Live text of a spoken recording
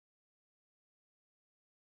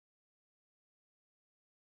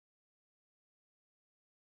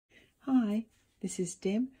Hi, this is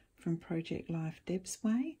Deb from Projectlife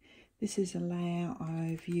Debsway. This is a layout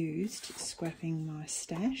I've used scrapping my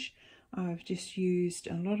stash. I've just used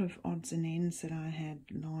a lot of odds and ends that I had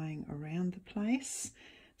lying around the place.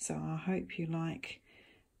 So I hope you like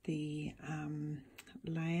the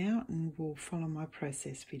layout and will follow my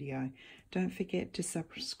process video. Don't forget to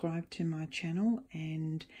subscribe to my channel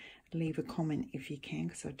and leave a comment if you can,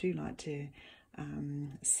 because I do like to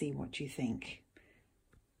see what you think.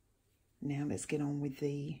 Now let's get on with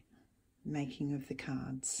the making of the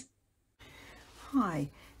cards. Hi,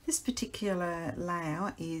 this particular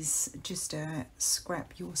layout is just a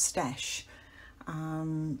scrap your stash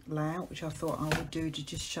layout, which I thought I would do to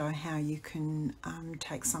just show how you can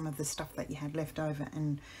take some of the stuff that you had left over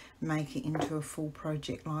and make it into a full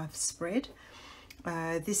Projectlife spread.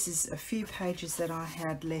 This is a few pages that I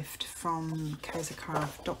had left from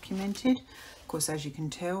Craft Documented. Of course, as you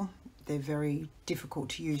can tell, they're very difficult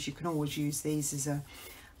to use. You can always use these as a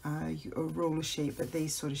ruler sheet, but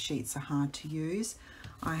these sort of sheets are hard to use.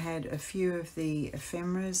 I had a few of the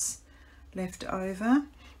ephemeras left over,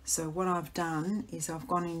 so what I've done is I've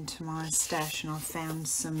gone into my stash and I've found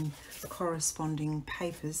some corresponding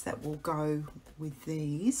papers that will go with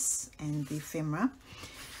these and the ephemera.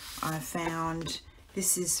 I found,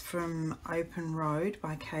 this is from Open Road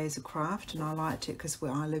by Craft, and I liked it because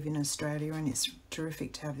I live in Australia and it's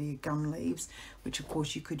terrific to have the gum leaves, which of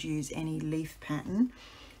course you could use any leaf pattern.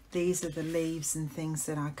 These are the leaves and things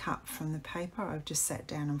that I cut from the paper. I've just sat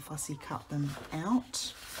down and fussy cut them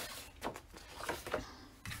out.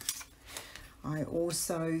 I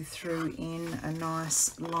also threw in a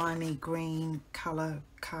nice limey green colour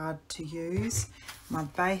card to use. My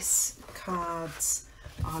base cards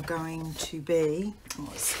are going to be, oh,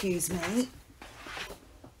 excuse me,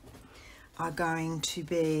 are going to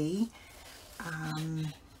be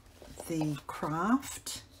the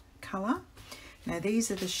craft colour. Now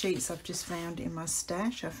these are the sheets I've just found in my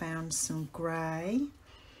stash. I found some grey.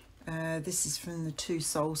 This is from the Two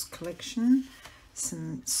Souls collection.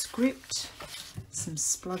 Some script, some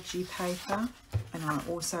splodgy paper, and I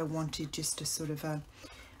also wanted just a sort of a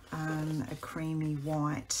creamy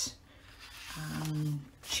white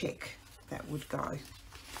check that would go.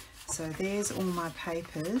 So there's all my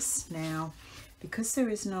papers. Now, because there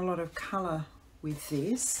isn't a lot of colour with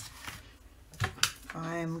this,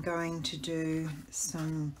 I am going to do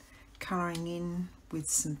some colouring in with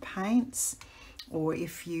some paints, or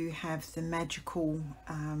if you have the magical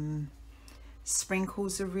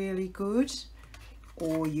sprinkles are really good,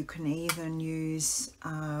 or you can even use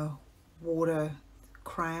water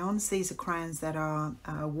crayons. These are crayons that are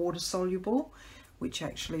water soluble, which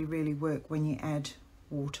actually really work when you add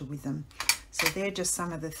water with them. So they're just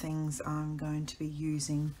some of the things I'm going to be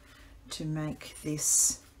using to make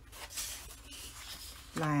this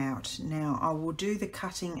layout. Now I will do the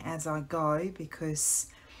cutting as I go, because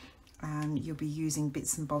you'll be using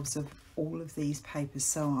bits and bobs of all of these papers,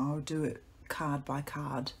 so I'll do it card by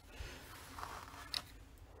card.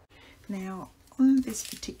 Now on this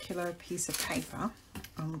particular piece of paper,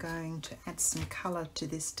 I'm going to add some colour to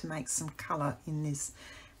this to make some colour in this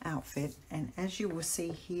outfit, and as you will see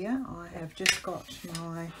here, I have just got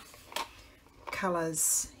my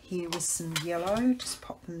colours here with some yellow. Just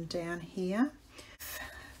pop them down here.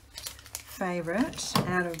 Favourite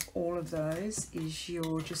out of all of those is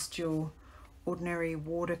your ordinary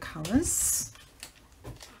watercolours.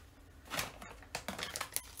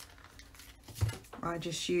 I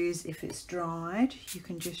just use, if it's dried, you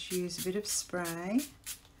can just use a bit of spray.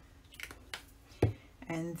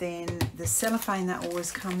 And then the cellophane that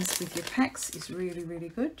always comes with your packs is really, really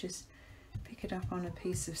good. Just pick it up on a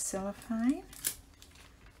piece of cellophane,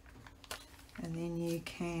 and then you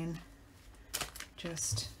can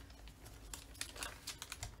just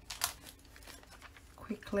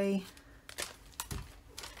quickly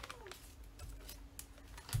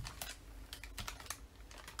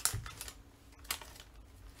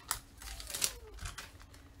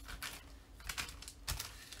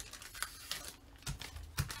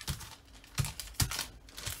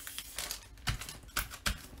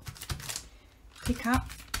pick up,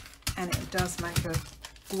 and it does make a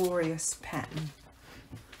glorious pattern.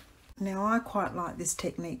 Now I quite like this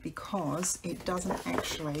technique because it doesn't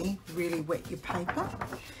actually really wet your paper,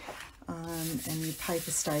 and your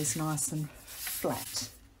paper stays nice and flat.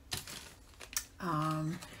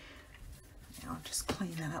 Now I'll just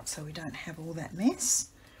clean that up so we don't have all that mess.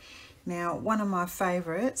 Now one of my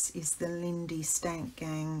favourites is the Lindy Stank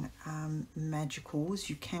Gang Magicals.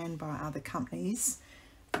 You can buy other companies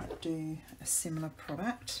that do a similar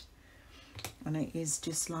product, and it is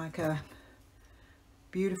just like a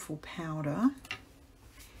beautiful powder,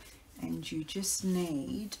 and you just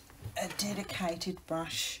need a dedicated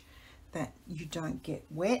brush that you don't get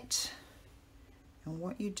wet. And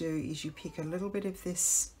what you do is you pick a little bit of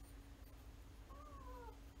this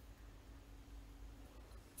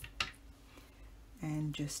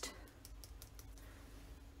and just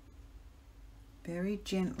very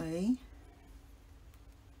gently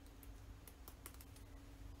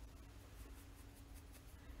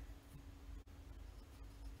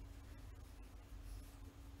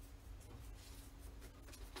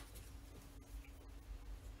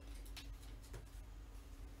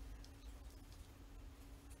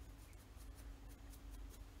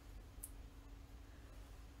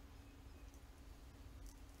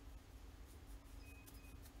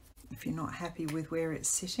if you're not happy with where it's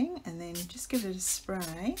sitting, and then just give it a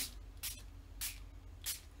spray.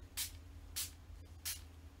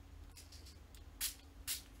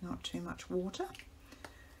 Not too much water.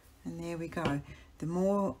 And there we go. The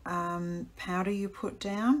more powder you put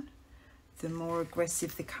down, the more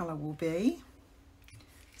aggressive the colour will be.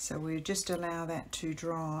 So we'll just allow that to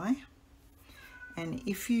dry. And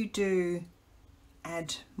if you do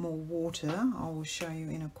add more water, I will show you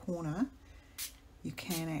in a corner, you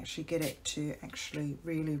can actually get it to actually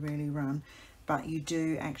really run, but you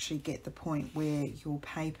do actually get the point where your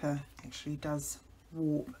paper actually does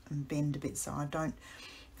warp and bend a bit. So I don't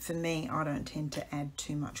tend to add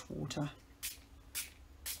too much water.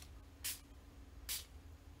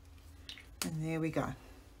 And there we go.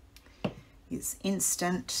 It's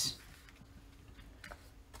instant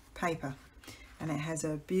paper, and it has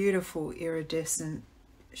a beautiful iridescent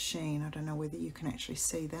sheen. I don't know whether you can actually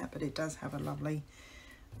see that, but it does have a lovely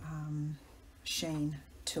sheen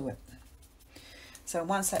to it. So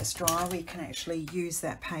once that's dry, we can actually use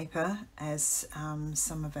that paper as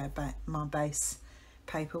some of my base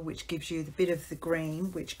paper, which gives you the bit of the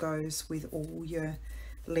green which goes with all your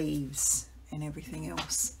leaves and everything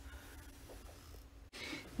else.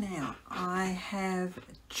 Now I have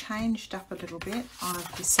changed up a little bit.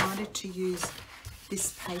 I've decided to use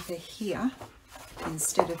this paper here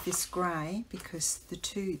instead of this grey, because the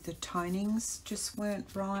tonings just weren't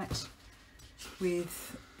right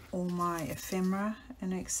with all my ephemera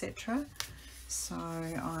and etc. So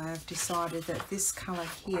I've decided that this colour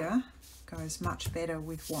here goes much better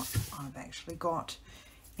with what I've actually got,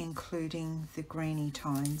 including the greeny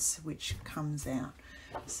tones which comes out.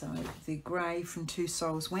 So the grey from Two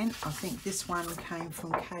Souls went. I think this one came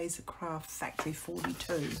from Kaiser Craft Factory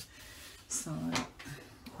 42. So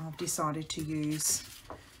I've decided to use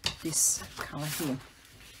this colour here.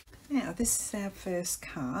 Now this is our first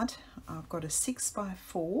card. I've got a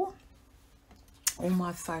 6x4. All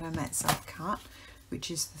my photo mats I've cut, which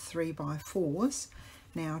is the 3x4s.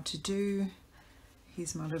 Now to do,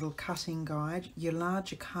 here's my little cutting guide. Your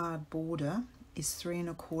larger card border is 3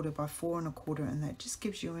 1/4 by 4 1/4, and that just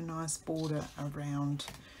gives you a nice border around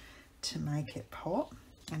to make it pop.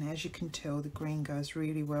 And as you can tell, the green goes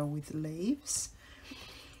really well with the leaves.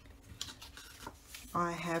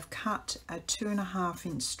 I have cut a 2.5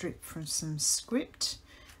 inch strip from some script,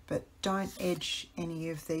 but don't edge any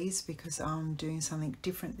of these because I'm doing something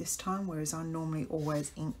different this time, whereas I normally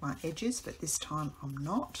always ink my edges, but this time I'm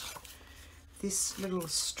not. This little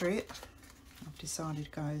strip I've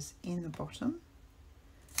decided goes in the bottom,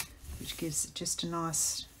 which gives just a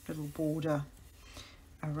nice little border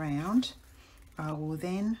around. I will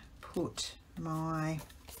then put my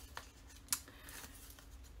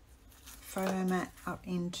photo mat up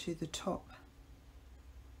into the top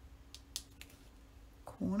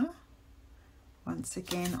corner. Once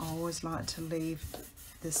again, I always like to leave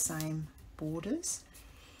the same borders.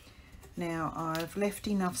 Now I've left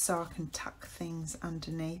enough so I can tuck things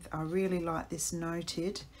underneath. I really like this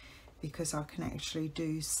noted because I can actually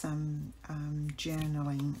do some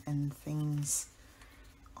journaling and things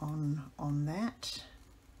on that.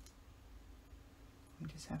 We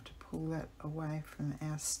just have to pull that away from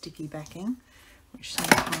our sticky backing, which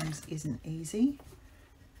sometimes isn't easy.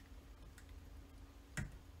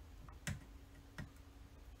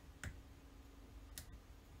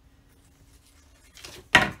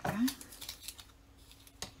 Okay.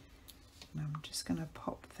 And I'm just going to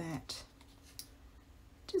pop that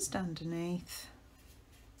just underneath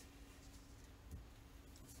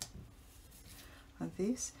of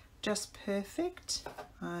this, just perfect.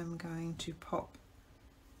 I'm going to pop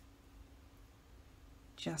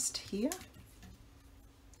just here.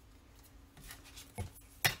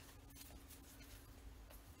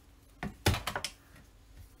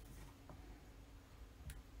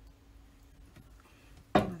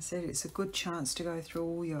 I said it's a good chance to go through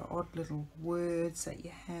all your odd little words that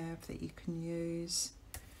you have that you can use.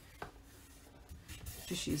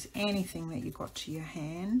 Just use anything that you got to your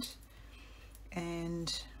hand,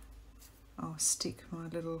 and I'll stick my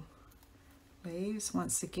little leaves.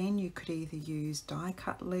 Once again, you could either use die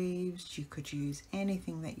cut leaves, you could use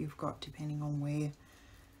anything that you've got depending on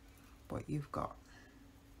what you've got.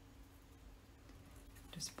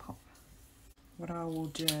 Just pop. What I will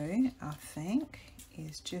do, I think,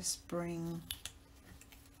 is just bring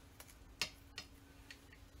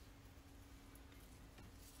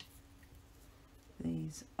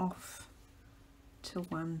these off to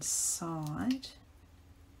one side,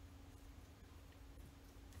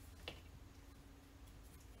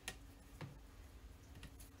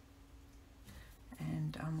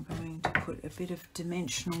 and I'm going to put a bit of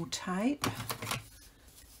dimensional tape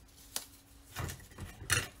or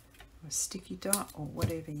a sticky dot or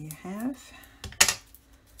whatever you have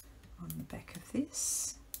on the back of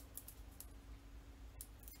this.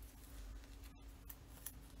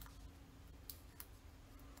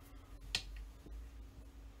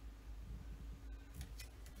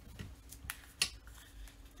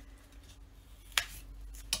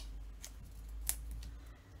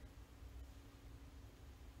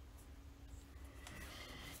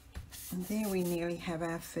 And there we nearly have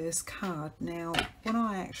our first card. Now, what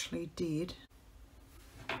I actually did,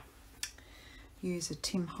 use a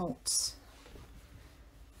Tim Holtz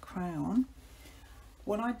crayon.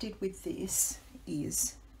 What I did with this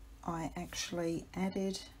is I actually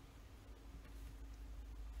added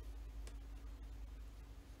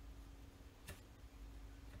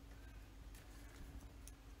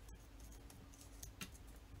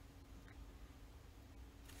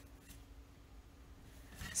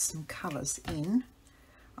some colours in.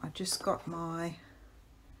 I just got my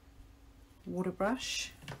water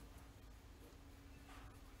brush,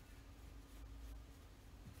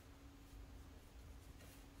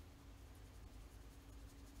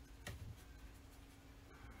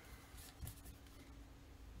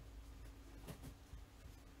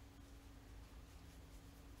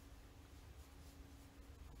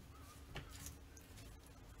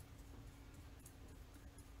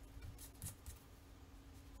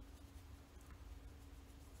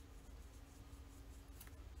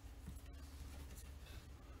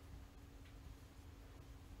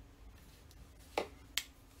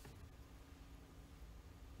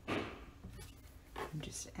 and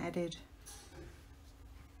just added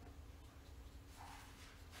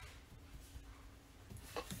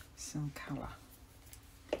some colour.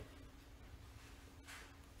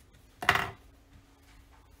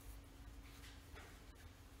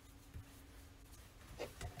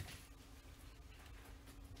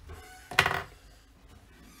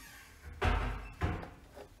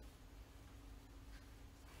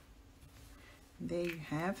 There you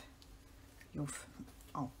have your,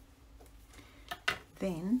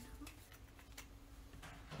 then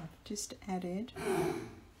I've just added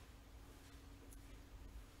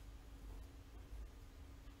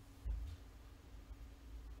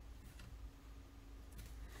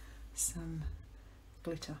some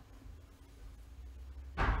glitter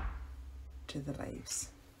to the leaves.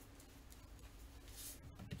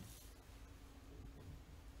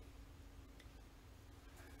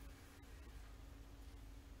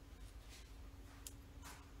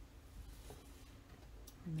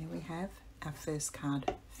 And there we have our first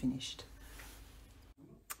card finished.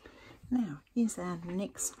 Now, here's our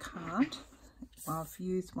next card. I've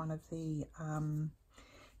used one of the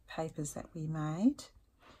papers that we made.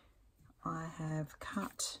 I have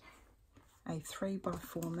cut a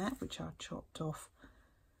 3x4 mat, which I chopped off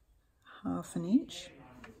 1/2 inch,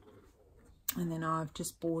 and then I've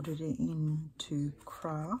just bordered it into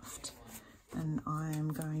craft, and I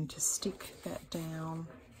am going to stick that down.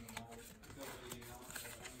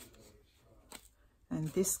 And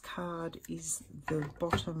this card is the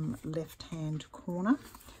bottom left hand corner,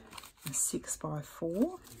 a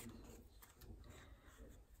 6x4.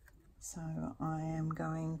 So I am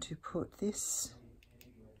going to put this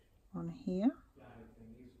on here.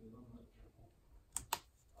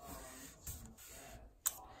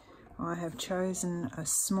 I have chosen a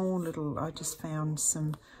small little, I just found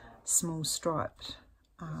some small striped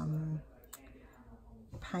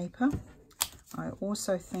paper. I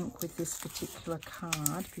also think with this particular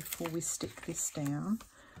card, before we stick this down,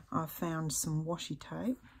 I found some washi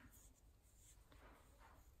tape.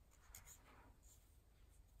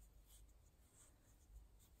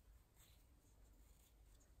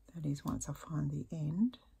 That is, once I find the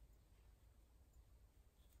end.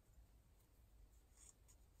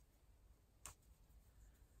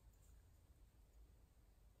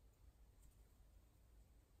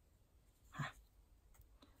 There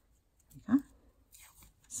we go.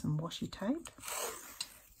 Some washi tape.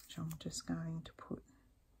 which I'm just going to put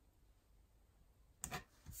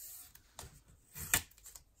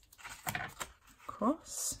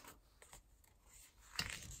across.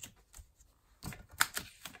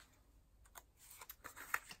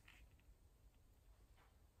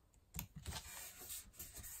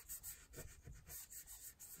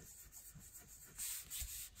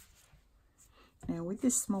 Now with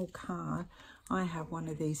this small card, I have one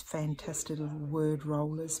of these fantastic little word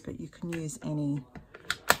rollers, but you can use any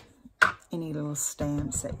little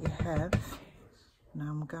stamps that you have. And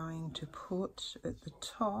I'm going to put at the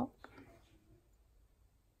top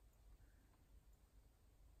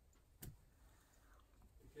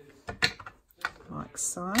like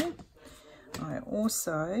so. I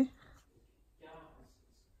also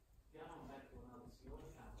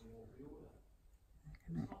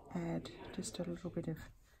add just a little bit of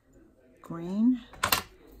green,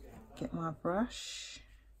 get my brush,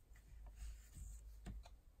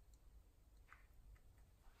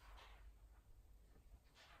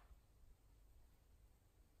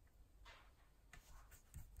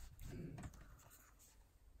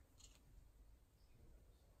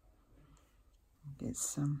 get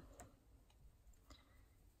some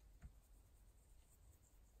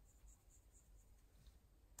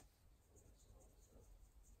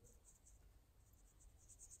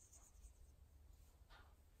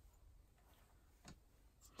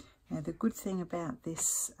Now the good thing about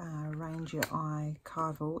this Ranger Eye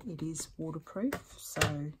Carvel, it is waterproof,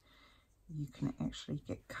 so you can actually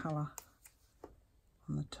get colour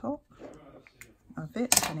on the top of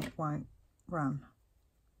it and it won't run.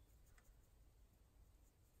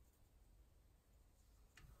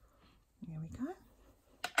 There we go.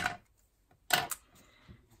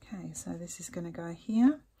 Okay, so this is going to go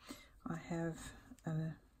here. I have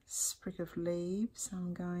a sprig of leaves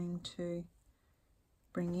I'm going to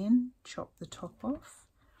bring in, chop the top off.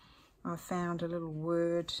 I found a little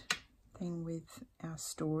word thing with our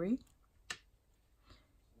story,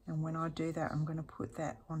 and when I do that I'm going to put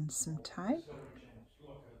that on some tape,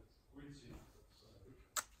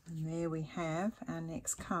 and there we have our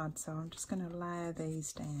next card. So I'm just going to layer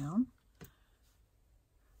these down.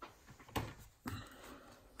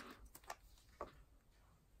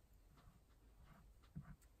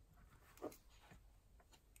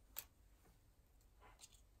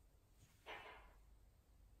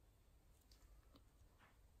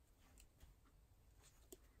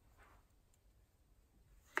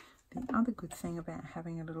 The other good thing about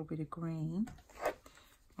having a little bit of green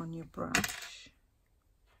on your brush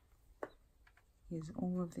is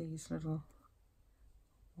all of these little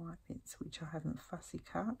white bits which I haven't fussy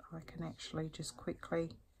cut, I can actually just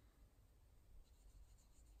quickly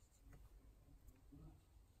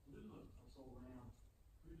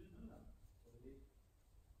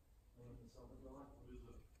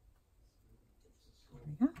there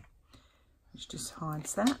we go, which just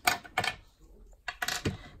hides that.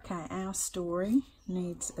 Okay, our story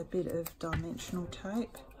needs a bit of dimensional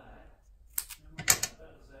tape.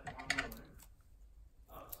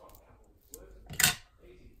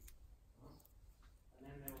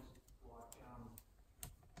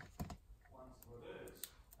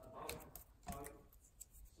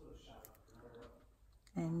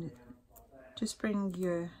 And just bring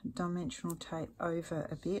your dimensional tape over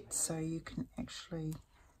a bit so you can actually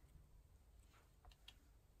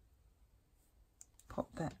pop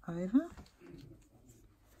that over,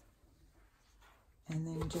 and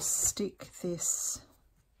then just stick this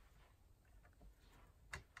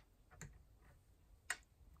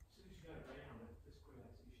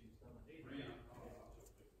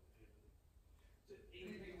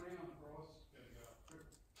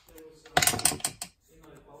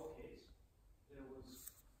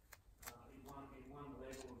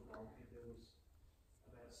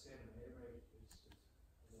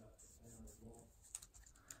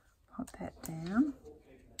pop that down,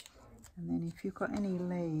 and then if you've got any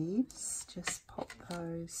leaves, just pop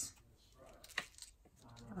those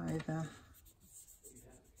over,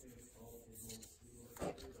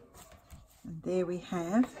 and there we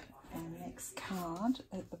have our next card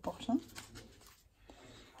at the bottom.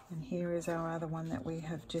 And here is our other one that we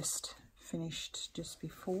have just finished just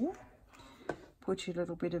before. Put your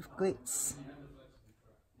little bit of glitz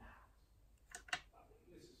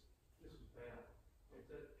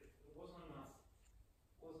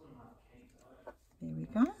there we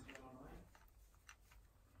go.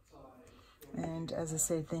 And as I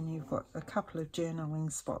said, then you've got a couple of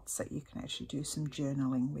journaling spots that you can actually do some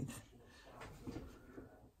journaling with.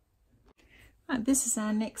 Right, this is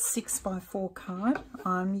our next 6x4 card.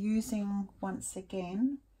 I'm using once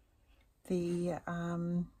again the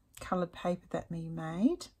coloured paper that we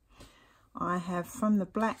made. I have from the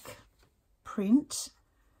black print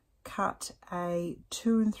cut a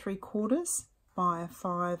 2 3/4 by a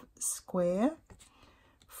 5 square.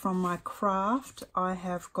 From my craft I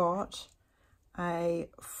have got a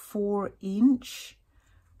 4"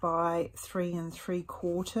 by 3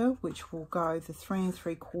 3/4, which will go, the 3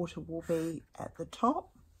 3/4 will be at the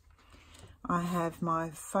top. I have my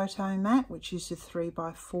photo mat, which is a 3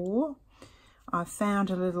 by 4. I found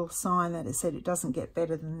a little sign that it said it doesn't get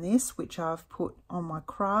better than this, which I've put on my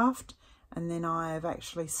craft, and then I have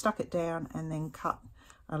actually stuck it down and then cut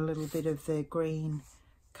a little bit of the green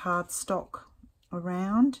cardstock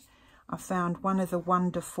around. I found one of the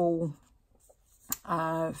wonderful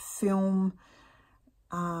film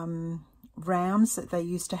rounds that they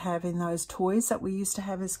used to have in those toys that we used to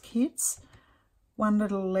have as kids. One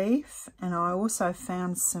little leaf, and I also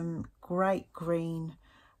found some great green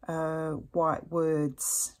white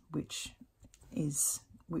words, which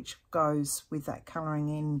goes with that colouring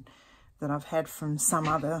in that I've had from some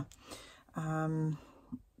other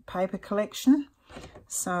paper collection.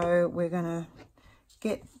 So we're going to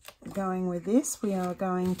get going with this. We are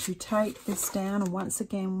going to tape this down, and once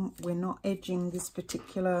again we're not edging this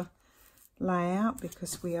particular layout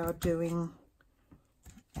because we are doing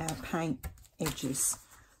our paint edges.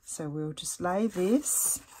 So we'll just lay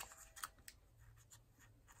this,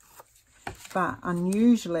 but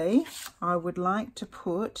unusually I would like to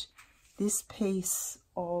put this piece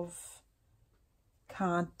of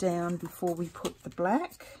card down before we put the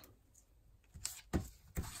black.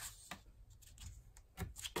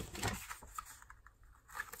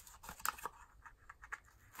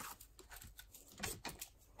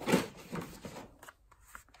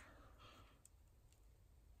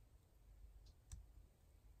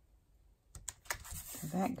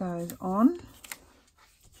 That goes on.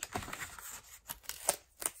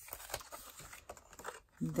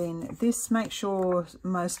 Then this, make sure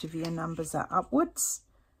most of your numbers are upwards.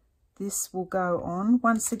 This will go on,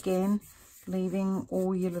 once again leaving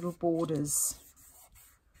all your little borders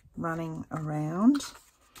running around.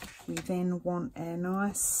 We then want our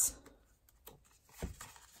nice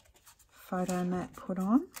photo mat put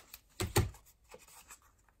on.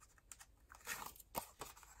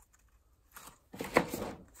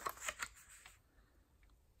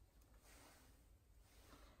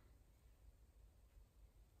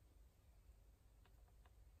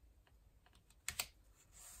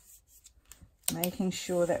 Making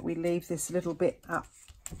sure that we leave this little bit up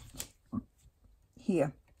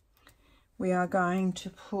here. We are going to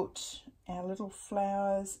put our little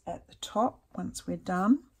flowers at the top once we're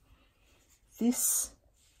done. This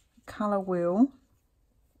colour will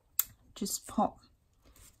just pop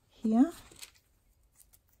here.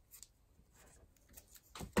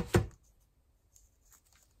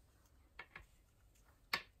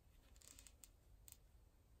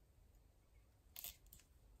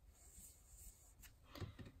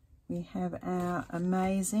 We have our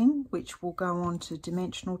amazing, which will go on to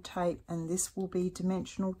dimensional tape, and this will be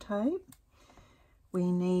dimensional tape. We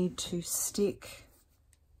need to stick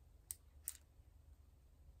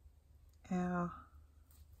our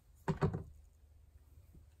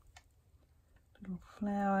little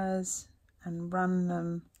flowers and run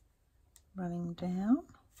them running down.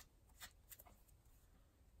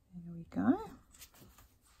 There we go.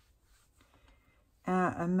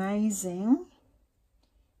 Our amazing,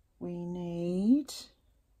 we need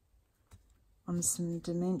on some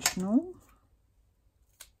dimensional.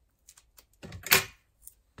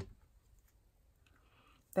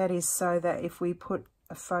 That is so that if we put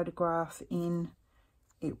a photograph in,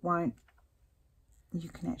 it won't, you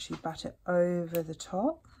can actually butt it over the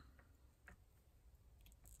top.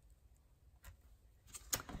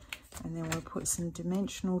 And then we'll put some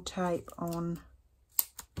dimensional tape on.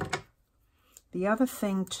 The other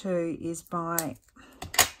thing too is by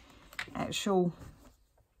actual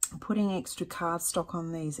putting extra cardstock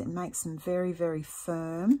on these, it makes them very, very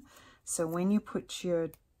firm. So when you put your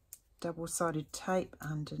double-sided tape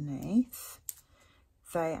underneath,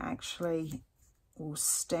 they actually will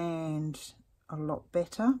stand a lot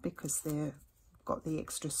better because they've got the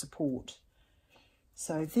extra support.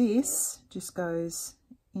 So this just goes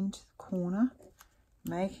into the corner,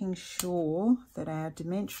 making sure that our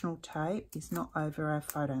dimensional tape is not over our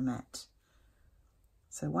photo mat.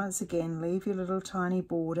 So once again, leave your little tiny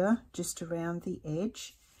border just around the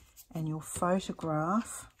edge, and your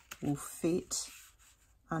photograph will fit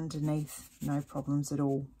underneath, no problems at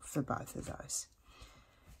all for both of those.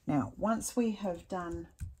 Now, once we have done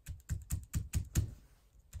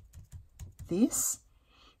this,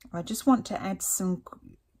 I just want to add some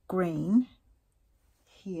green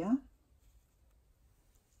here.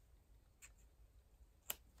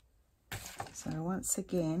 So once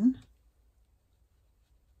again,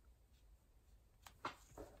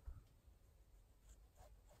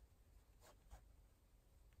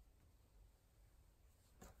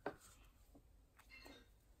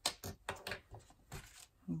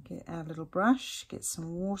 and get our little brush, get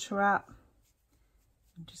some water up,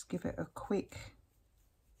 and just give it a quick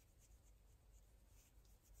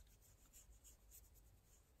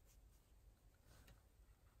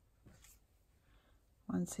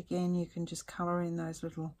once again, you can just colour in those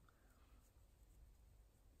little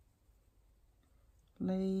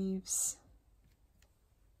leaves.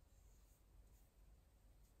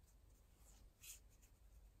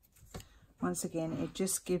 Once again, it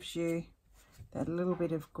just gives you that little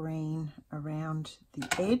bit of green around the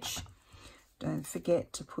edge. Don't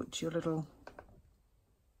forget to put your little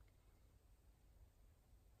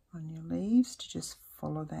on your leaves to just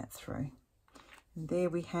follow that through. And there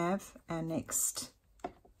we have our next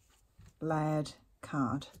layered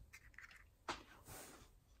card.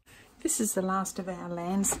 This is the last of our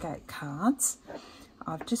landscape cards.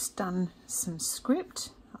 I've just done some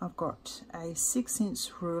script. I've got a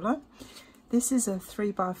 6-inch ruler. This is a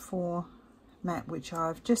 3x4 mat which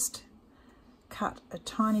I've just cut a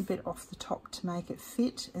tiny bit off the top to make it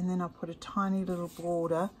fit, and then I put a tiny little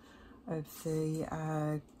border of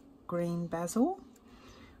the green basil.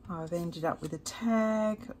 I've ended up with a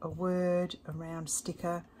tag, a word, a round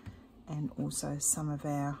sticker, and also some of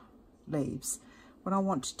our leaves. What I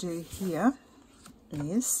want to do here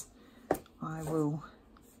is I will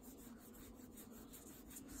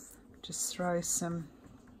just throw some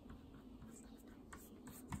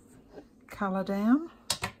colour down.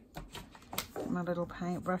 My little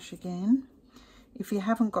paintbrush again. If you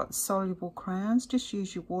haven't got soluble crayons, just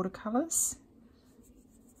use your watercolours.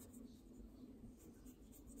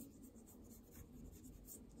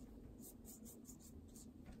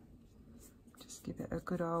 Just give it a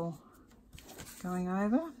good old going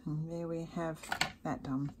over, and there we have that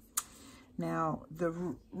done. Now the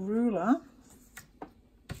ruler,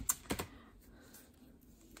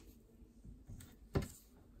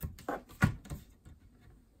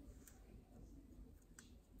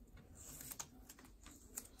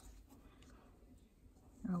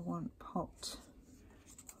 I want popped.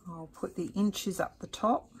 I'll put the inches up the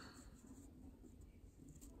top.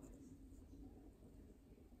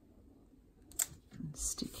 And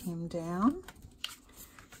stick him down.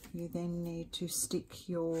 You then need to stick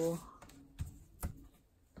your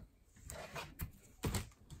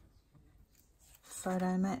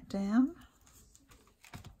photo mat down.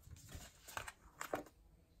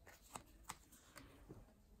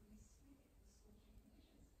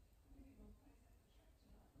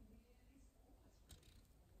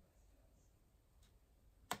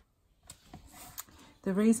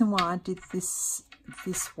 The reason why I did this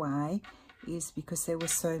way is because there were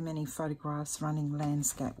so many photographs running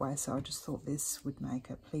landscape way, so I just thought this would make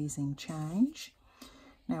a pleasing change.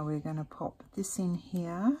 Now we're going to pop this in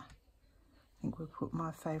here. I think we'll put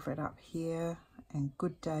my favourite up here and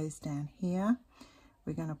Good Days down here.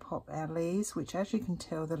 We're going to pop our leaves, which as you can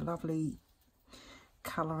tell the lovely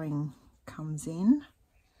colouring comes in,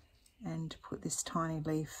 and put this tiny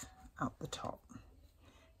leaf up the top.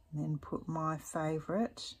 And then put my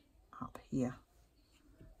favourite up here.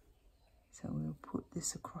 So we'll put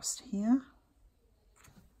this across here.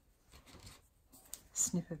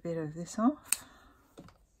 Snip a bit of this off.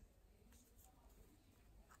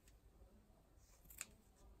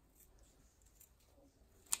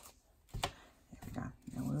 There we go.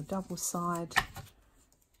 Now we'll double side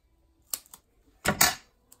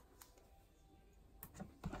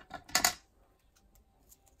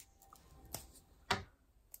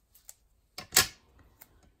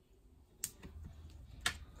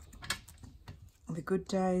the Good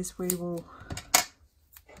Days we will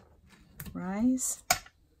raise.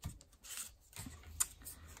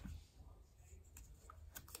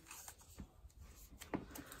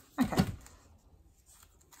 Okay.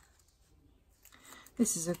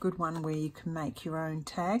 This is a good one where you can make your own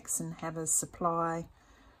tags and have a supply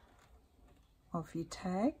of your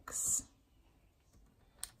tags,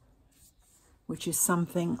 which is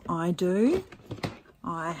something I do.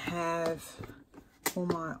 I have all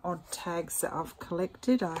my odd tags that I've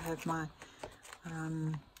collected. I have my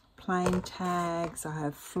plain tags, I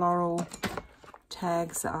have floral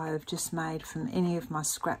tags that I have just made from any of my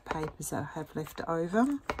scrap papers that I have left over.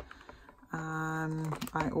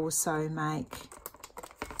 I also make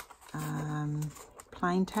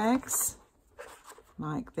plain tags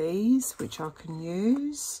like these, which I can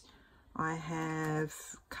use. I have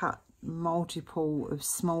cut multiple of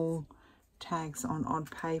small tags on odd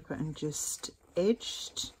paper and just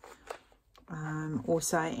edged.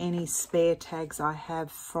 Also any spare tags I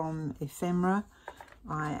have from ephemera,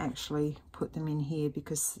 I actually put them in here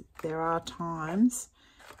because there are times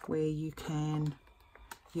where you can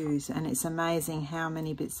use, and it's amazing how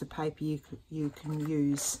many bits of paper you can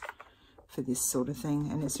use for this sort of thing,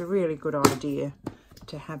 and it's a really good idea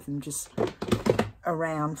to have them just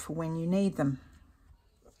around for when you need them.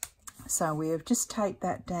 So we have just taped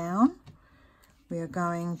that down. We are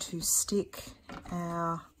going to stick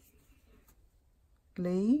our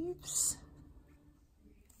leaves.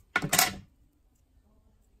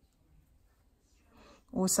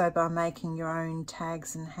 Also, by making your own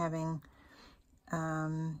tags and having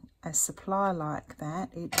a supply like that,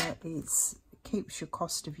 it keeps your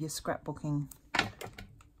cost of your scrapbooking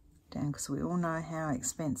down, because we all know how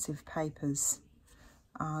expensive papers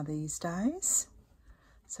are these days.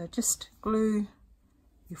 So just glue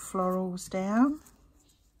your florals down.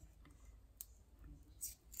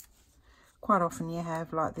 Quite often you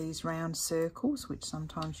have like these round circles, which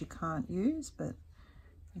sometimes you can't use, but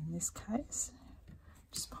in this case,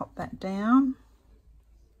 just pop that down.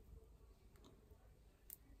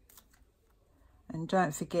 And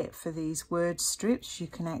don't forget, for these word strips, you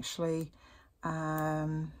can actually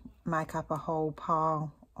make up a whole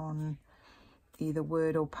pile on either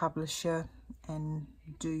Word or Publisher and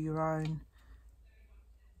do your own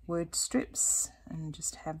word strips and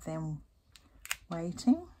just have them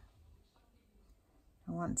waiting.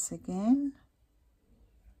 And once again,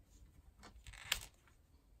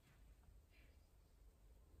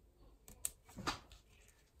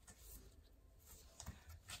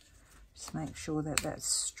 just make sure that that's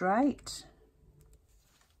straight.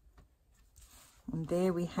 And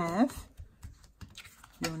there we have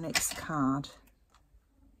your next card.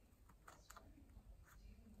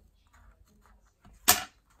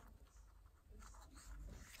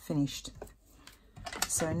 Finished.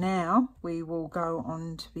 So now we will go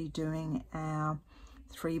on to be doing our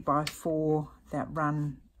 3x4 that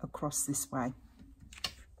run across this way.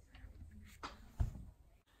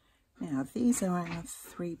 Now these are our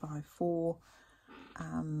 3x4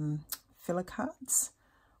 filler cards.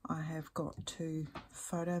 I have got 2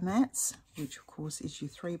 photo mats, which of course is your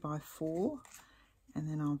 3x4, and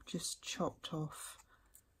then I've just chopped off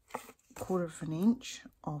 1/4 of an inch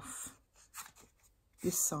off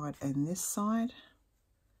this side and this side,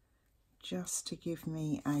 just to give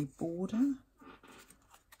me a border.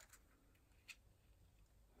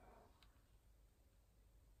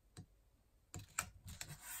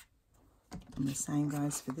 And the same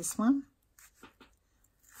goes for this one.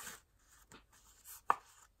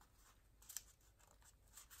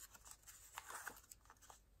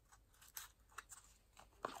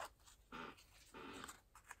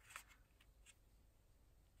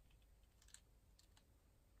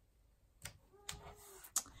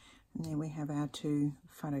 And there we have our 2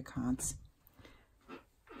 photo cards.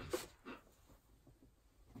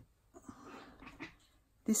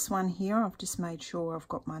 This one here, I've just made sure I've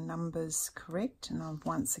got my numbers correct, and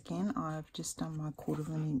I've just done my 1/4 of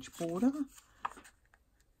an inch border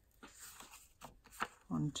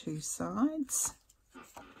on 2 sides.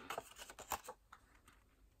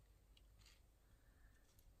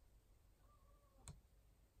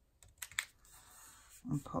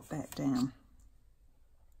 And pop that down.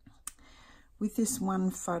 With this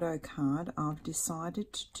one photo card, I've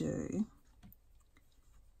decided to do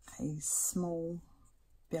a small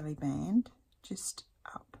belly band just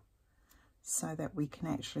up so that we can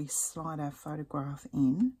actually slide our photograph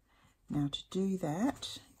in. Now to do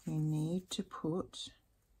that, you need to put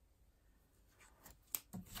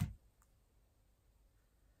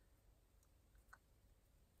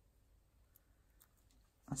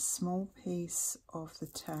a small piece of the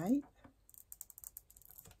tape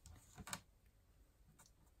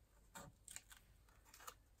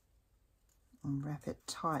and wrap it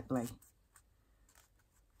tightly.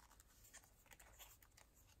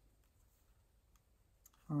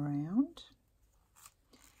 Around,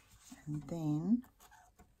 and then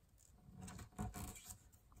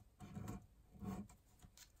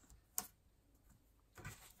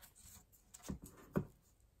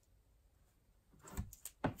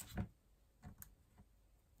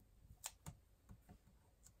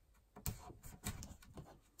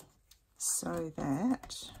so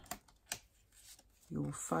that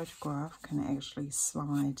your photograph can actually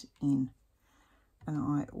slide in. And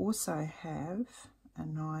I also have a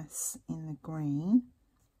nice, in the green,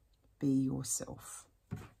 Be Yourself.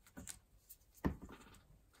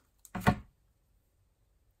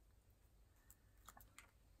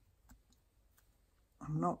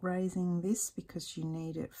 I'm not raising this because you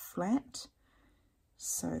need it flat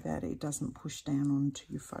so that it doesn't push down onto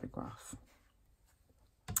your photograph.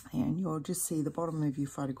 And you'll just see the bottom of your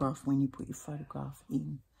photograph when you put your photograph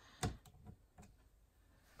in,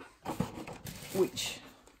 which,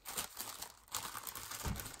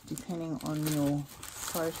 depending on your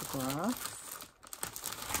photograph,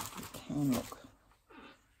 it can look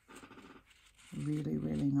really,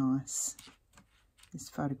 really nice. This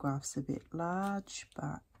photograph's a bit large,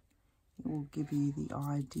 but it will give you the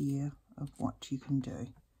idea of what you can do.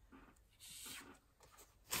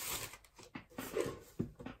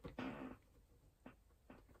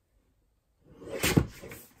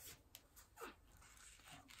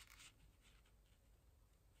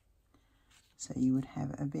 So you would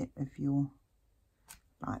have a bit of your,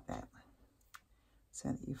 like that, so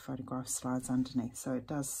that your photograph slides underneath. So it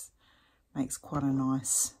makes quite a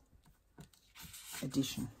nice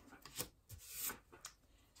addition.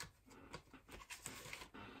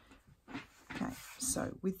 Okay,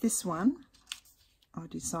 so with this one, I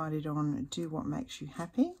decided on Do What Makes You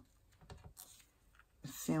Happy, a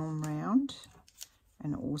film round,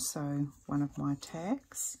 and also one of my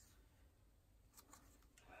tags.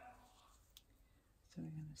 So we're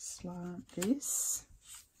going to slant this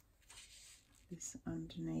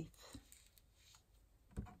underneath.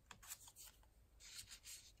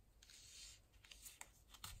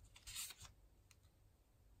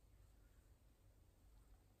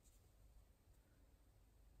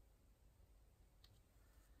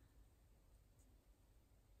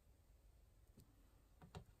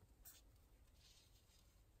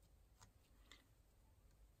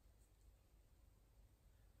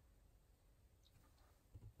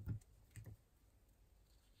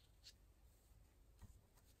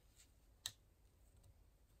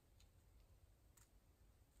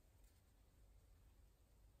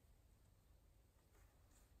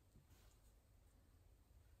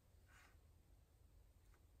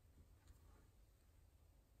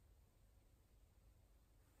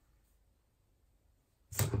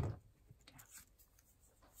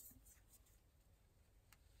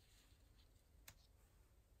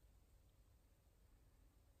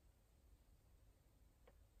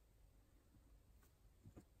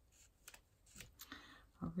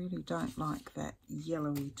 I really don't like that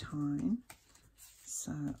yellowy tone,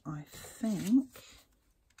 so I think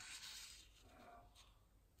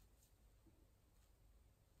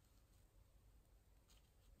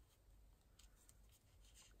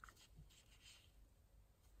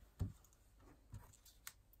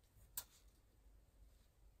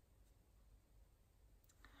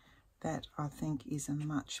that is a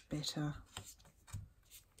much better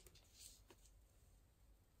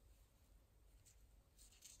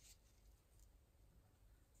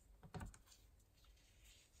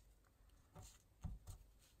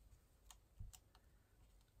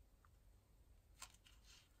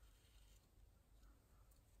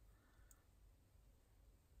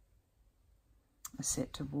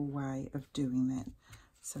acceptable way of doing that.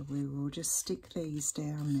 So we will just stick these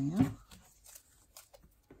down now.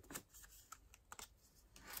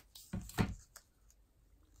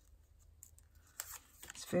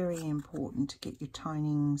 It's very important to get your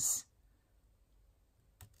tonings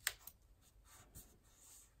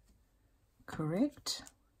correct.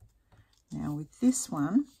 Now with this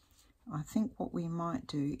one, I think what we might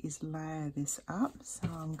do is layer this up. So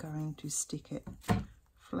I'm going to stick it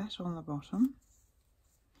flat on the bottom.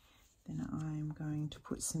 Then I am going to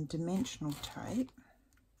put some dimensional tape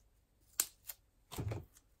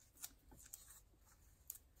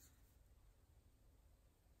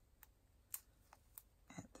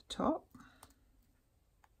at the top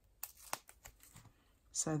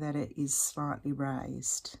so that it is slightly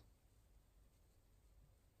raised.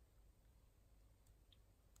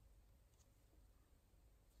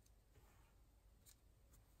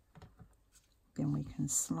 Then we can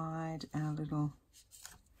slide our little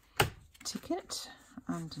ticket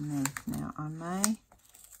underneath. Now I may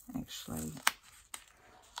actually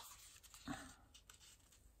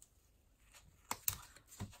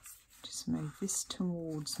just move this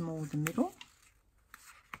towards more the middle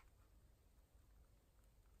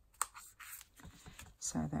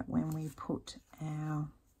so that when we put our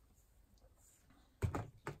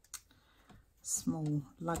small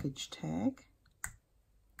luggage tag,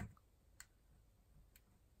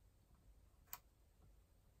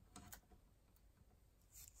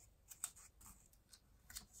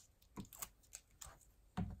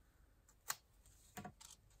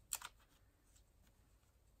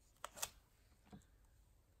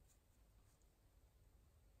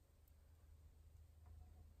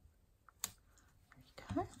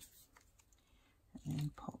 and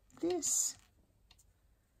then pop this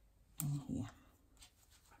in here.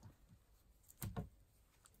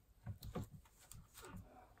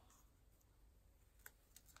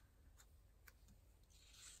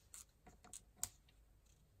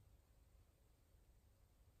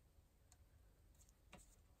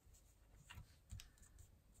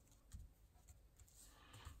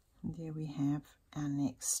 And there we have our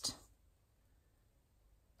next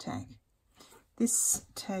tag. This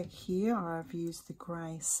tag here, I've used the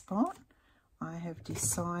grey spot. I have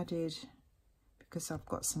decided, because I've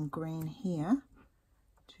got some green here,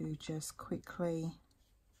 to just quickly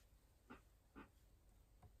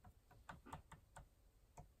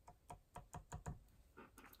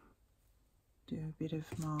do a bit of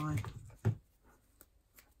my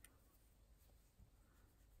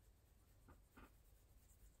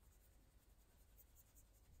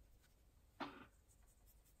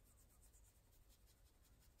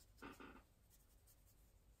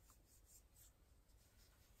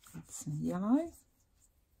some yellow.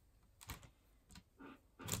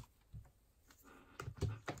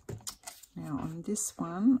 Now on this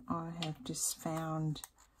one, I have just found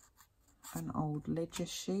an old ledger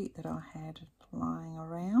sheet that I had lying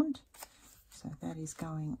around, so that is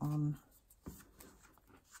going on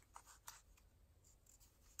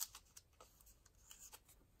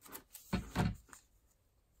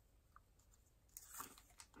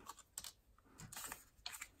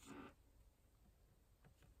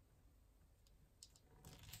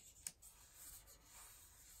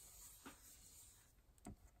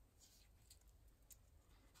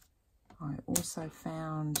I also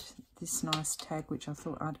found this nice tag, which I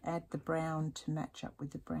thought I'd add the brown to match up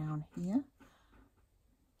with the brown here,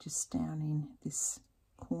 just down in this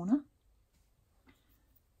corner.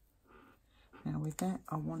 Now with that,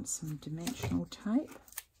 I want some dimensional tape.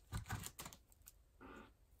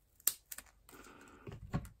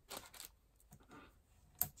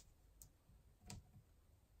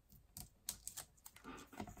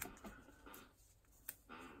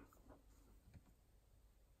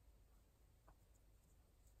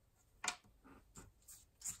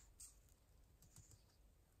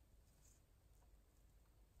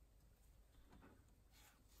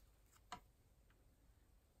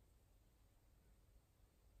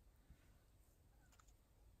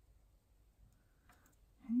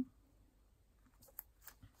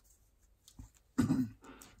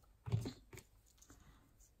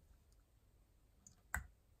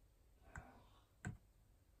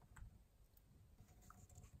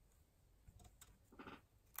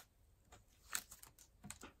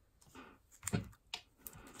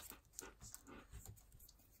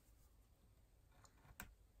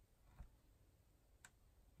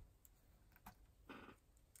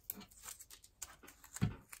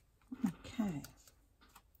 Okay,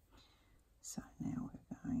 so now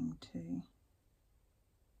we're going to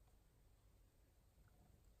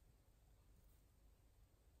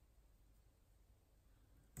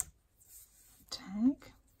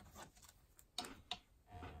tag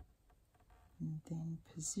and then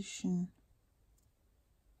position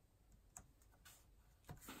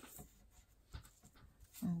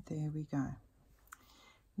and there we go.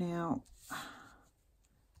 Now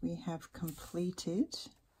we have completed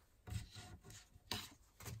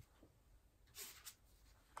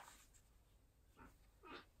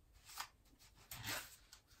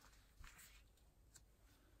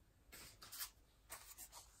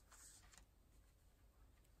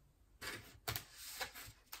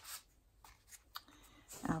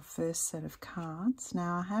our first set of cards.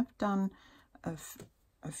 Now I have done a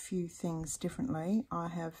few things differently. I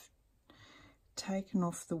have taken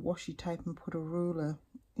off the washi tape and put a ruler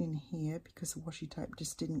in here because the washi tape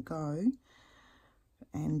just didn't go,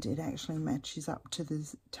 and it actually matches up to the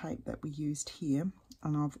tape that we used here.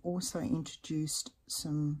 And I've also introduced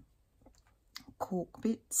some cork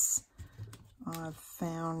bits. I've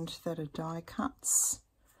found that are die cuts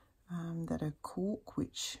that are cork,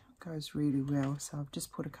 which goes really well, so I've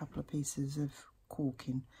just put a couple of pieces of cork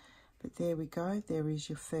in. But there we go, there is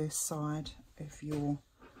your first side of your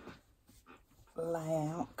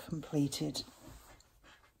layout completed.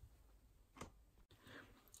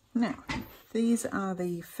 Now these are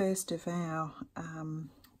the first of our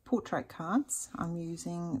portrait cards. I'm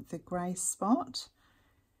using the grey spot,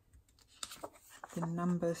 the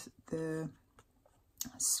numbers, the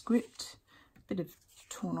script, a bit of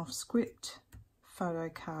torn off script, photo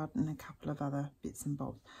card and a couple of other bits and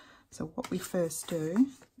bobs. So what we first do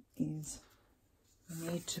is we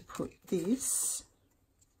need to put this,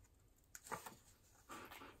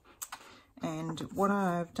 and what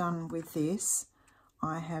I have done with this,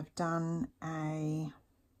 I have done a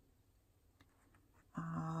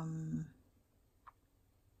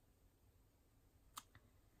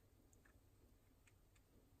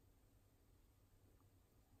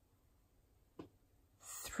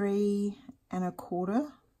three and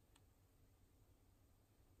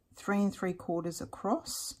 3¾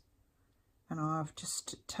 across, and I've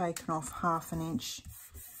just taken off 1/2 inch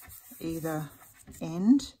either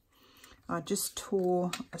end, I just tore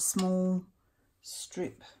a small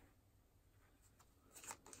strip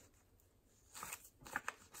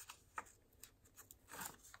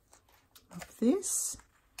of this.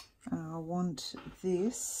 I want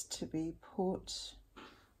this to be put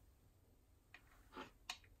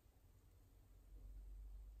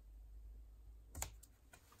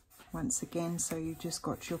once again, so you've just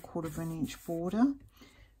got your 1/4 inch border.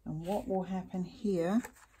 And what will happen here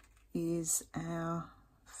is our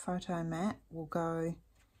photo mat will go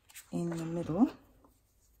in the middle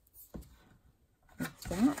of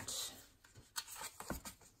that.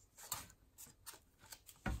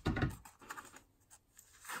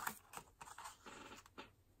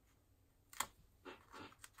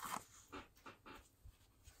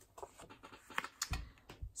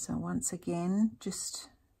 So once again, just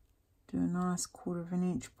do a nice 1/4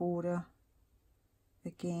 inch border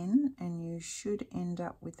again, and you should end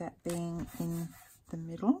up with that being in the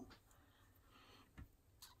middle.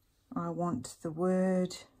 I want the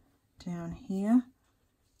word down here.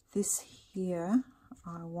 This here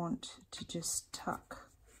I want to just tuck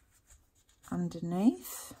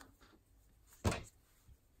underneath.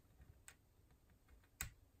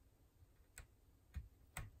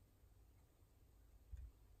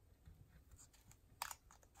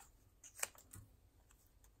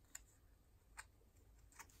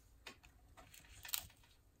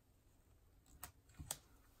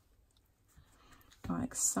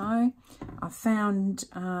 Like so. I found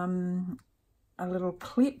a little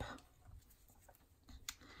clip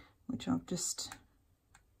which I've just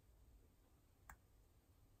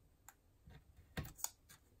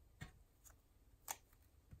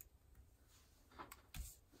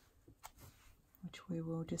we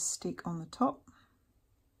will just stick on the top.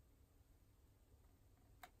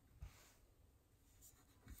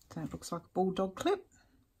 So it looks like a bulldog clip.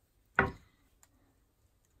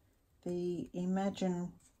 The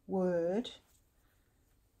Imagine word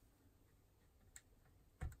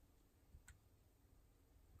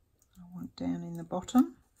I want down in the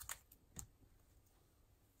bottom.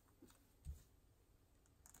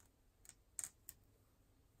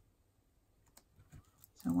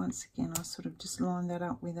 So once again, I sort of just line that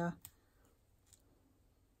up with a,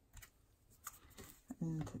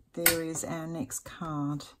 and there is our next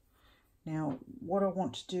card. Now, what I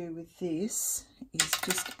want to do with this is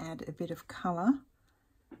just add a bit of colour.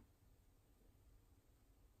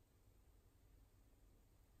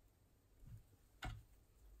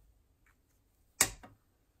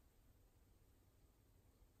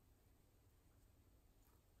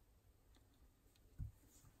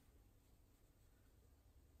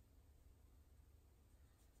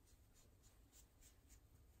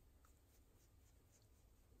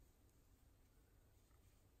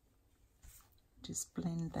 Just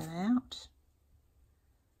blend that out.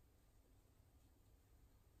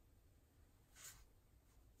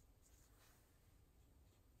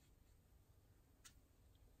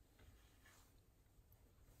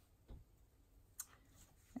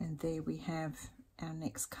 And there we have our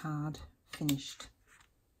next card finished.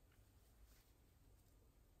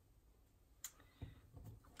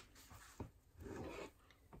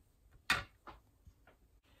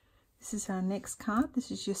 This is our next card.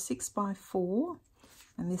 This is your 6x4,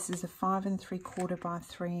 and this is a 5 3/4 by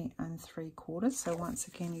 3 3/4. So once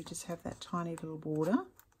again, you just have that tiny little border.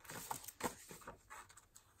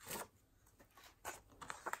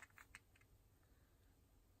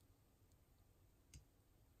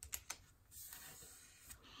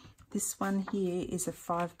 This one here is a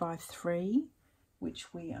 5x3,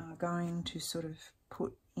 which we are going to sort of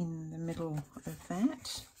put in the middle of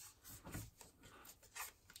that.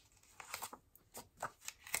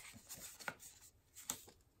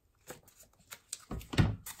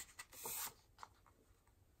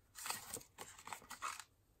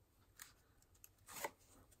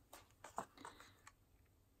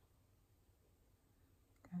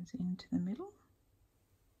 Goes into the middle.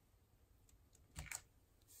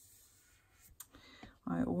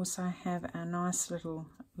 I also have our nice little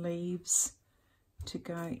leaves to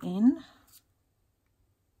go in.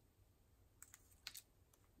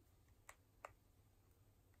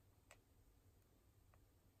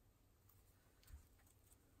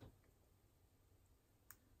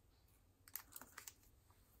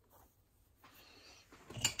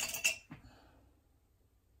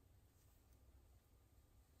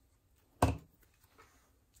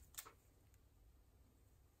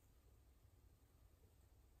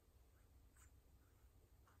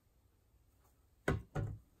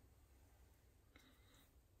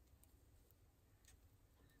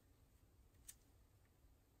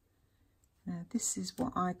 Now this is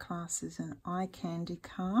what I class as an eye candy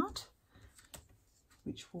card.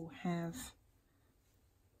 which will have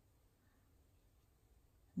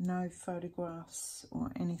no photographs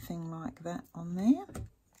or anything like that on there.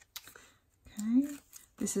 Okay,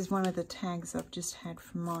 this is one of the tags I've just had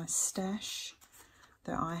from my stash,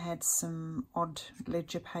 that I had some odd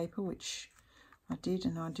ledger paper, which I did,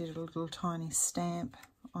 and I did a little tiny stamp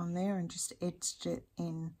on there and just edged it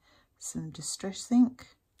in some distress ink.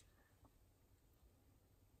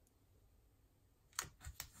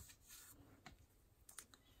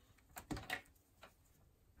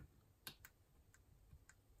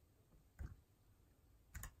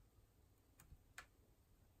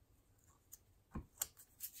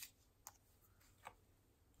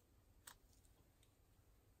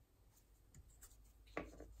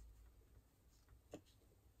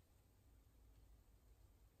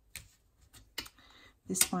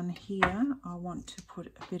 This one here, I want to put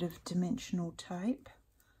a bit of dimensional tape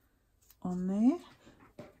on there.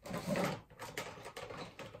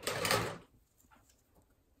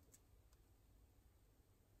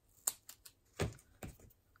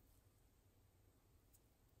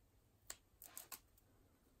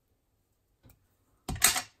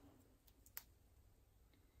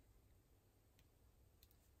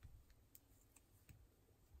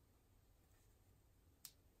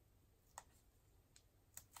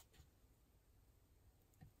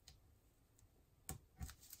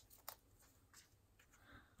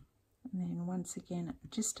 And then once again,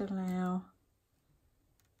 just allow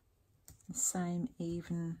the same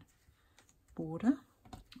even border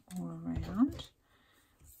all around.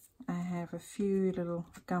 I have a few little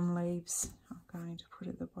gum leaves I'm going to put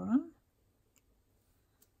at the bottom.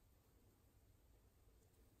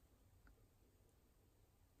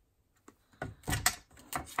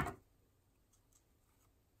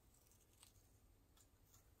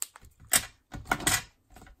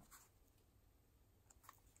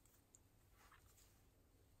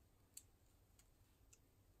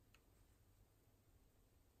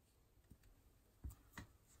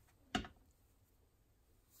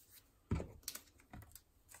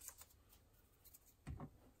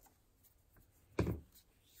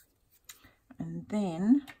 And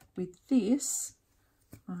then with this,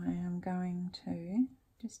 I am going to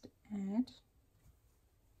just add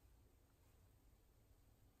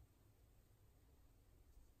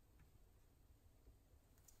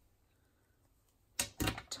a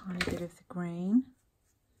tiny bit of the green.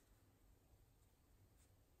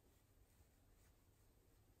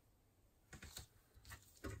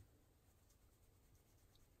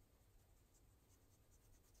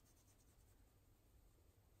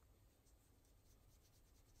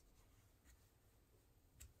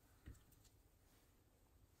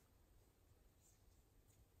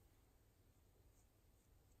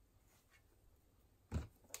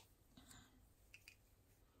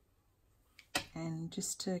 And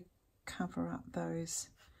just to cover up those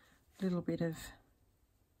little bit of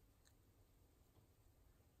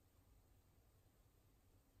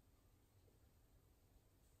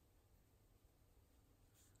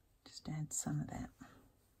just add some of that.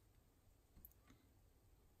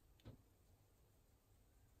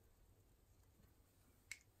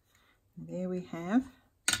 And there we have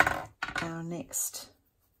our next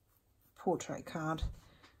portrait card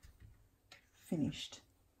finished.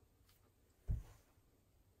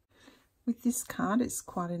 With this card, it's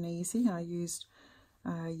quite an easy. I used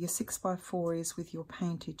your 6x4 is with your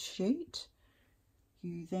painted sheet.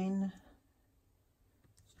 You then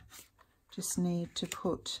just need to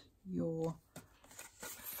put your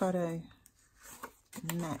photo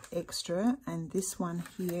mat extra, and this one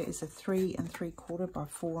here is a 3 3/4 by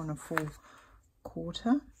 4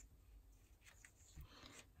 4/4.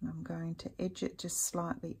 And I'm going to edge it just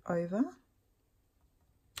slightly over.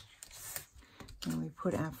 And we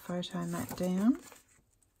put our photo mat down,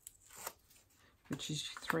 which is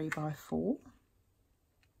 3 by 4.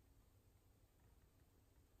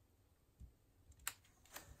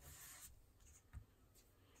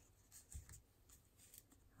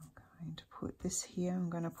 I'm going to put this here. I'm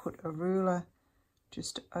going to put a ruler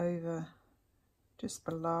just over, just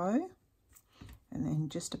below, and then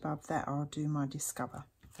just above that I'll do my Discover.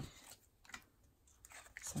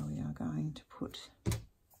 So we are going to put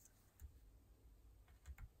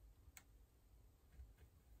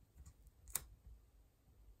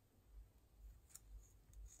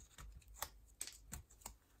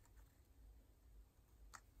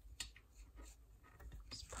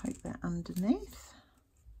poke that underneath.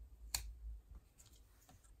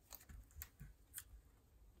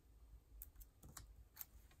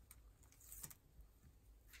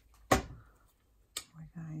 We're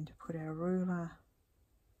going to put our ruler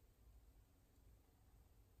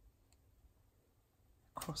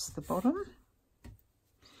across the bottom.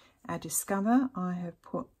 Our Discover I have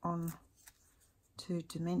put on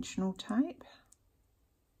 2-dimensional tape.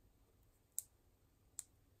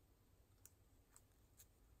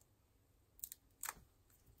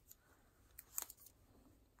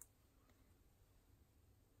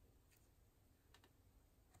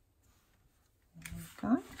 There we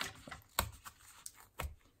go.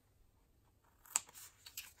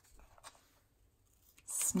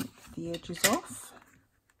 Snip the edges off.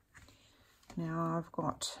 Now I've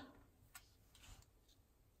got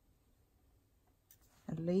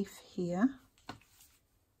a leaf here.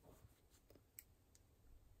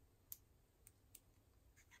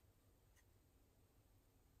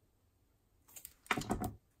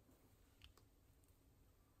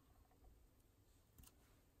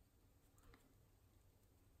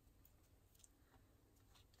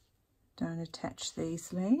 Don't attach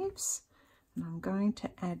these leaves, and I'm going to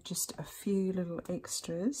add just a few little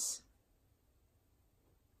extras.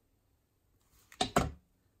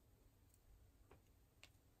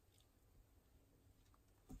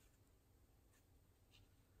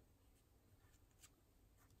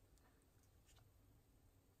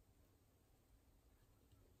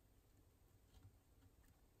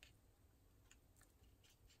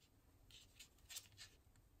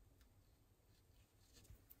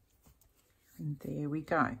 And there we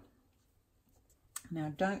go.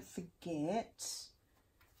 Now don't forget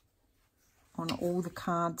on all the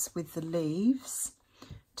cards with the leaves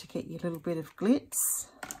to get your little bit of glitz.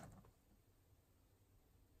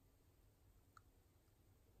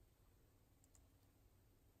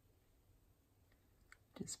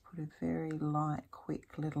 Just put a very light,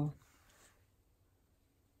 quick little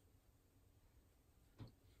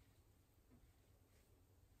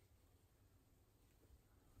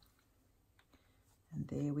and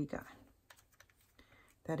there we go.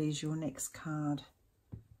 That is your next card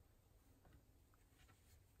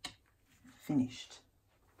finished.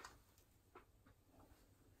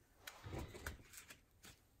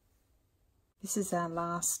 This is our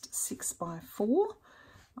last 6x4.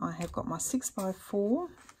 I have got my 6x4.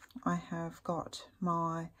 I have got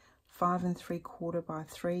my 5 3/4 by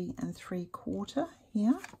 3 3/4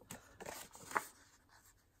 here.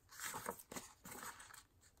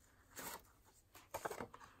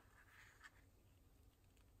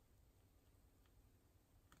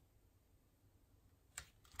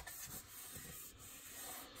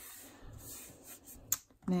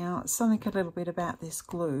 Now, something a little bit about this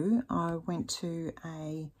glue. I went to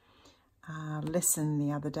a lesson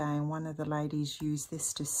the other day and one of the ladies used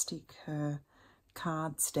this to stick her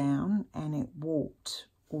cards down and it warped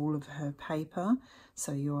all of her paper.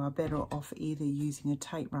 So you are better off either using a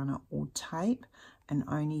tape runner or tape and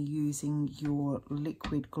only using your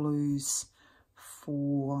liquid glues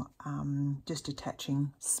for just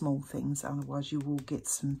attaching small things. Otherwise you will get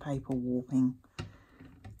some paper warping.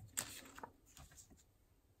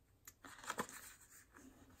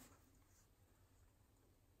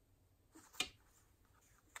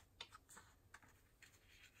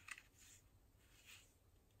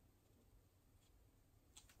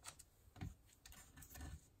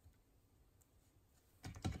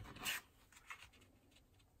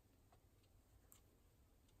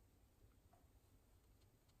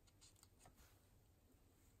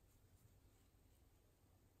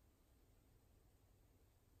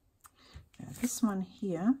 This one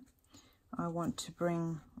here, I want to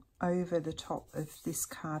bring over the top of this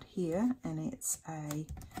card here, and it's a,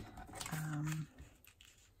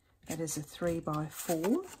 that is a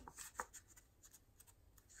 3x4.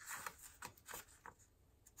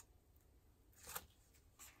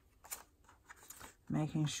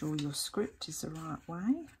 Making sure your script is the right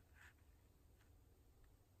way.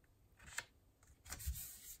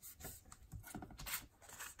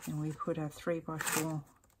 And we put our 3x4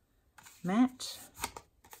 mat.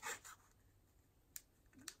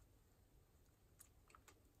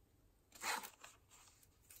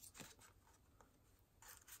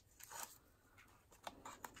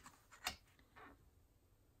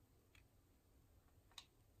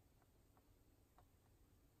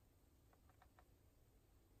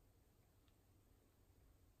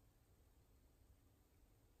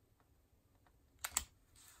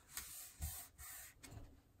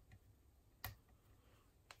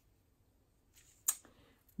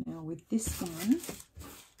 Now with this one,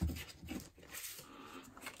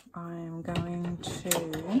 I am going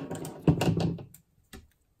to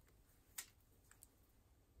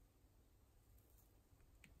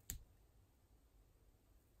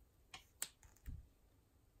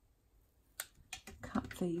cut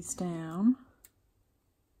these down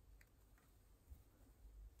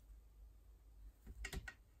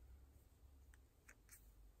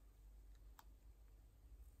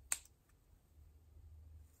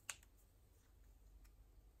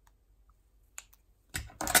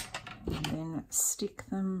to stick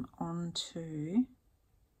them onto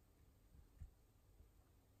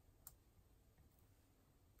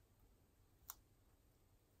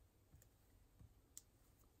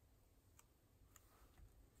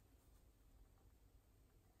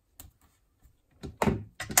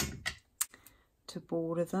to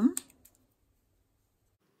border them.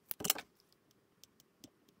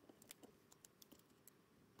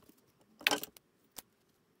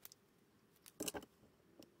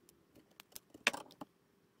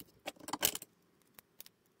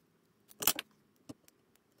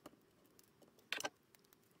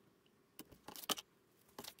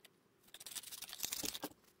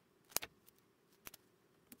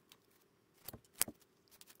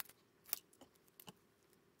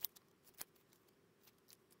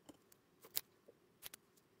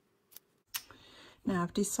 Now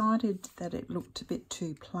I've decided that it looked a bit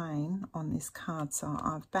too plain on this card, so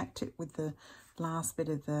I've backed it with the last bit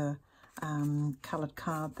of the coloured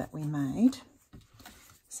card that we made.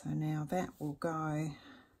 So now that will go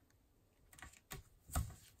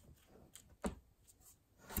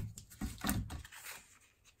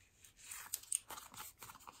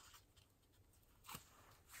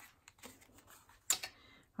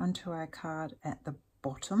onto our card at the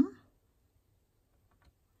bottom.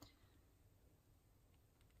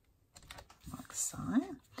 So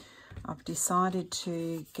I've decided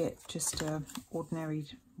to get just a ordinary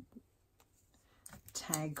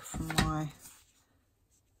tag from my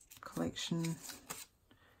collection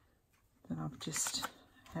that I've just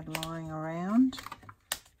had lying around.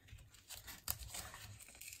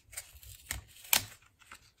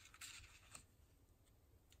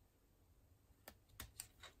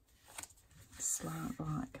 Slant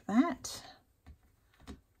like that.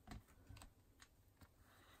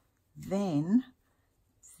 Then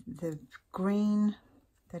the green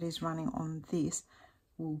that is running on this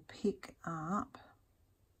will pick up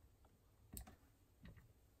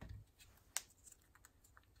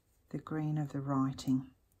the green of the writing.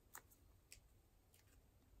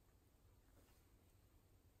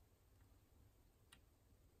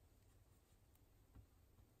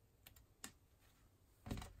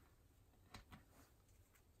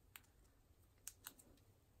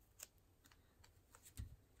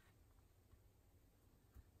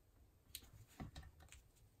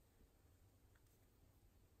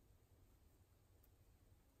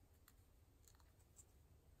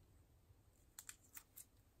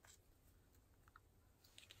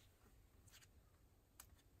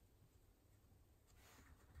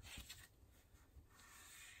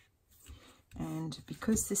 And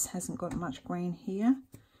because this hasn't got much green here,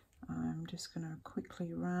 I'm just going to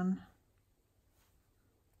quickly run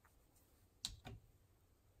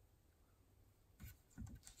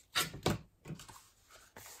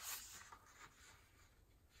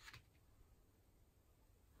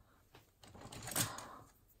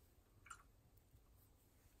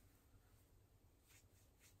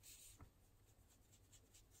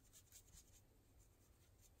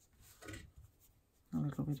a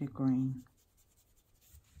little bit of green,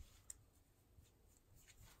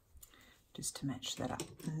 just to match that up.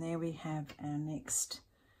 And there we have our next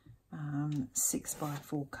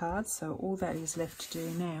 6x4 cards. So all that is left to do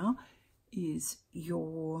now is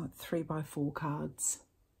your 3x4 cards.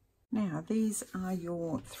 Now these are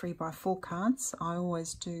your 3x4 cards. I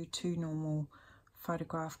always do 2 normal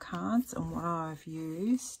photograph cards, and what I've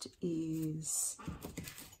used is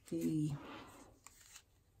the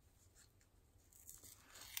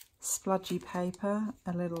spludgy paper,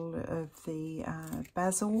 a little of the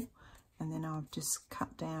basil, and then I've just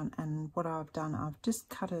cut down, and what I've done, I've just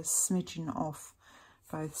cut a smidgen off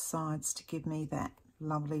both sides to give me that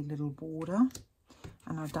lovely little border.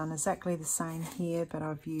 And I've done exactly the same here, but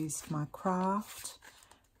I've used my craft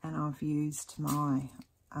and I've used my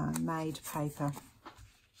made paper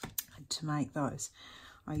to make those.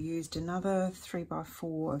 I used another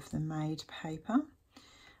 3x4 of the made paper.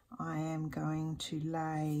 I am going to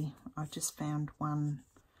lay, I've just found one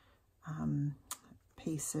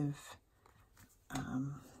piece of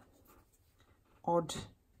odd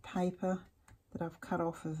paper that I've cut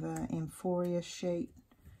off of an Emphoria sheet.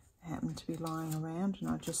 It happened to be lying around, and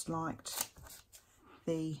I just liked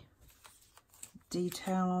the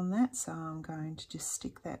detail on that, so I'm going to just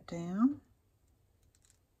stick that down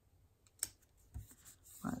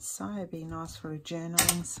like so. It'd be nice for a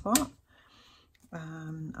journaling spot.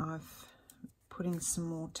 I've putting some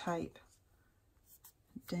more tape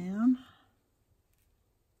down.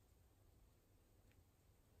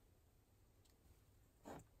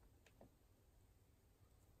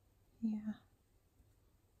 Here,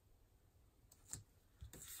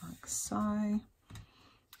 like so.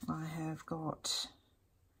 I have got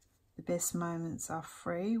the best moments are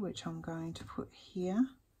free, which I'm going to put here.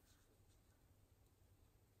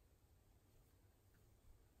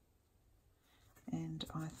 And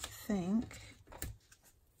I think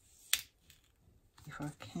if I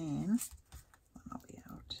can, I'll be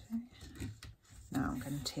able to. No, I'm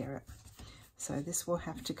going to tear it. So this will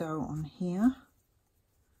have to go on here.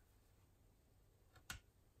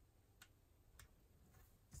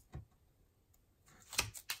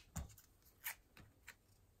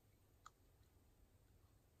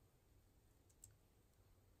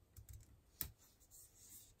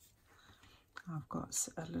 I've got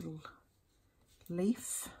a little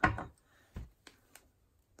leaf.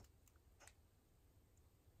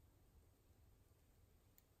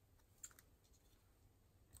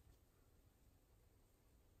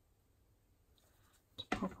 To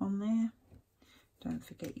pop on there. Don't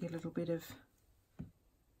forget your little bit of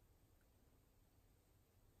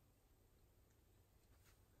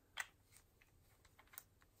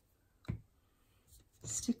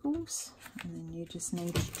stickles, and then you just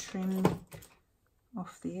need to trim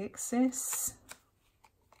off the excess.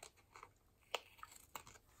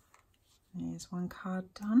 There's one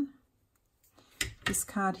card done. This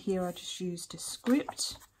card here I just used to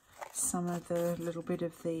script some of the little bit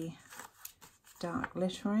of the dark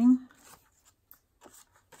lettering.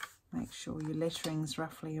 Make sure your lettering's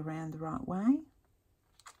roughly around the right way.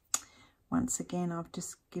 Once again, I've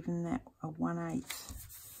just given that a 1/8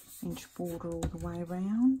 inch border all the way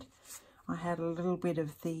around. I had a little bit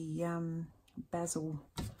of the basil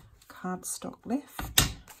cardstock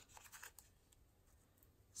left,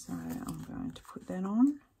 so I'm going to put that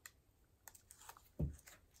on.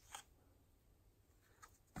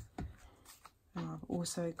 And I've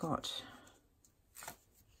also got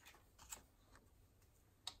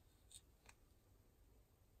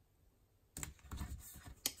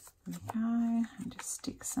there we go, and just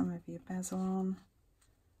stick some of your basil on.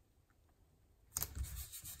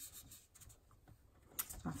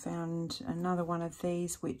 I found another one of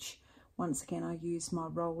these, which once again I use my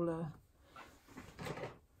roller,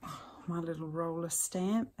 my little roller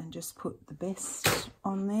stamp, and just put the best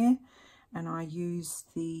on there. And I use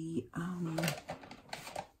the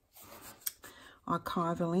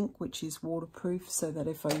archival ink, which is waterproof, so that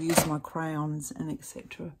if I use my crayons and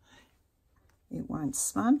etc, it won't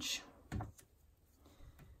smudge.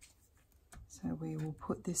 So we will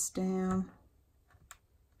put this down.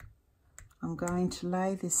 I'm going to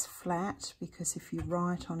lay this flat, because if you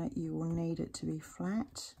write on it you will need it to be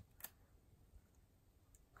flat.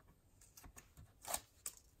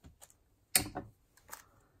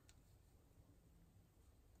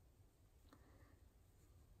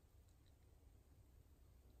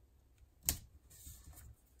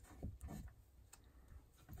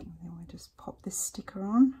 And then we just pop this sticker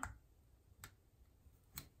on.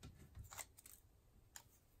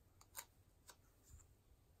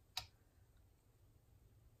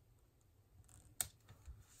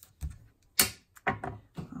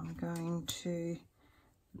 Going to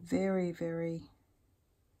very, very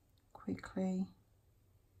quickly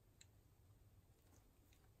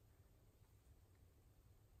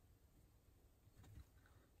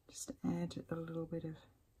just add a little bit of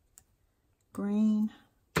green.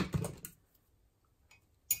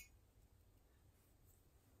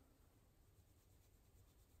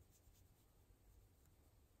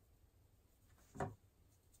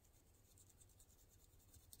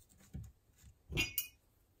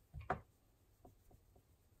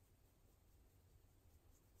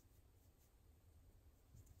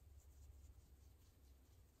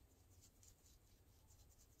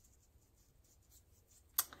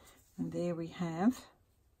 And there we have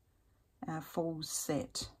our full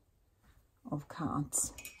set of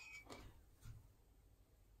cards.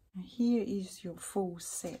 Now here is your full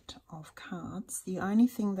set of cards. The only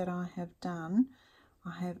thing that I have done,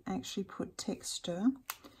 I have actually put texture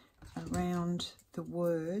around the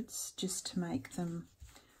words just to make them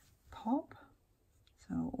pop.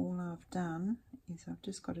 So all I've done is I've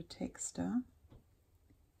just got a texture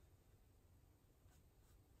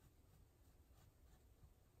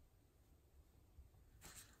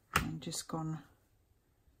and just gone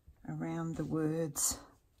around the words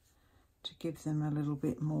to give them a little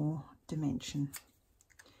bit more dimension.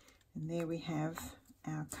 And there we have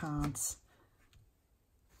our cards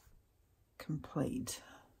complete.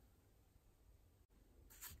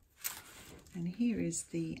 And here is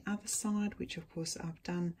the other side, which of course I've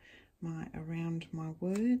done around my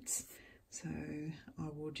words. So I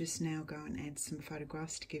will just now go and add some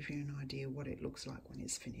photographs to give you an idea what it looks like when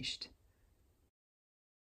it's finished.